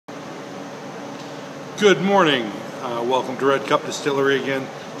Good morning. Welcome to Red Cup Distillery again.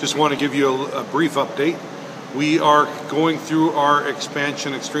 Just want to give you a brief update. We are going through our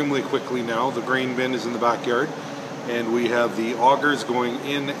expansion extremely quickly now. The grain bin is in the backyard, and we have the augers going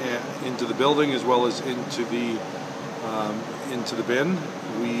into the building as well as into the bin.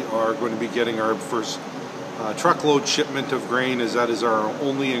 We are going to be getting our first truckload shipment of grain, as that is our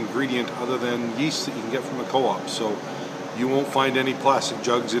only ingredient other than yeast that you can get from the co-op. So you won't find any plastic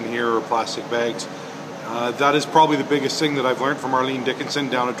jugs in here or plastic bags. That is probably the biggest thing that I've learned from Arlene Dickinson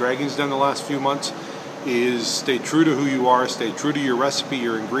down at Dragon's Den the last few months, is stay true to who you are, stay true to your recipe,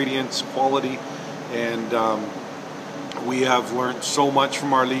 your ingredients, quality, and we have learned so much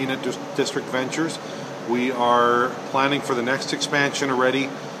from Arlene at District Ventures. We are planning for the next expansion already,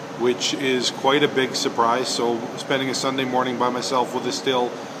 which is quite a big surprise. So spending a Sunday morning by myself with a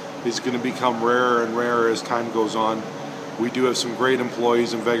still is going to become rarer and rarer as time goes on. We do have some great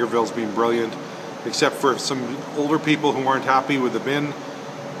employees, and Vegreville's been brilliant, except for some older people who aren't happy with the bin.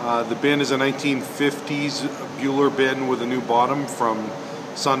 The bin is a 1950s Bueller bin with a new bottom from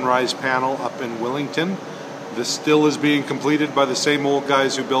Sunrise Panel up in Willington. The still is being completed by the same old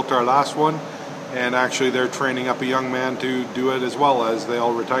guys who built our last one, and actually they're training up a young man to do it as well as they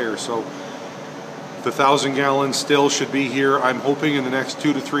all retire. So the 1,000-gallon still should be here, I'm hoping, in the next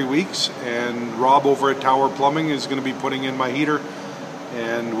 2 to 3 weeks, and Rob over at Tower Plumbing is going to be putting in my heater,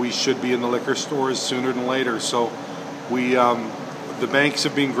 and we should be in the liquor stores sooner than later. So the banks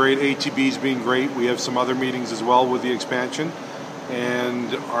have been great, ATB's been great. We have some other meetings as well with the expansion,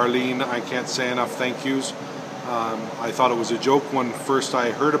 and Arlene, I can't say enough thank yous. I thought it was a joke when first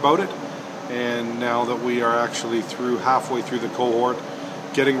I heard about it, and now that we are actually halfway through the cohort,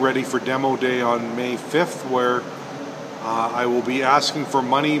 getting ready for demo day on May 5th, where I will be asking for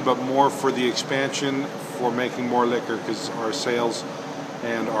money, but more for the expansion, for making more liquor, because our sales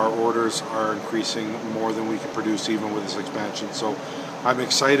and our orders are increasing more than we can produce even with this expansion. So I'm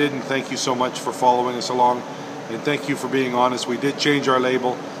excited, and thank you so much for following us along, and thank you for being honest. We did change our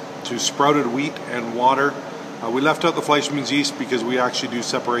label to sprouted wheat and water. We left out the Fleischmann's yeast because we actually do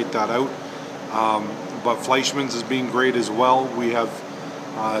separate that out, but Fleischmann's is being great as well. We have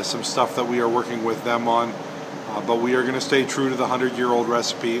some stuff that we are working with them on, but we are going to stay true to the 100-year-old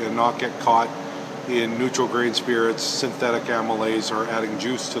recipe and not get caught in neutral grain spirits, synthetic Amalayse, or adding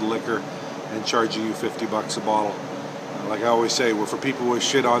juice to the liquor and charging you $50 a bottle. Like I always say, we're for people with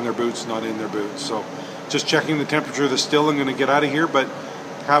shit on their boots, not in their boots. So just checking the temperature of the still. I'm going to get out of here, but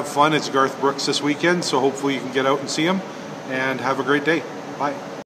have fun. It's Garth Brooks this weekend, so hopefully you can get out and see him, and have a great day. Bye.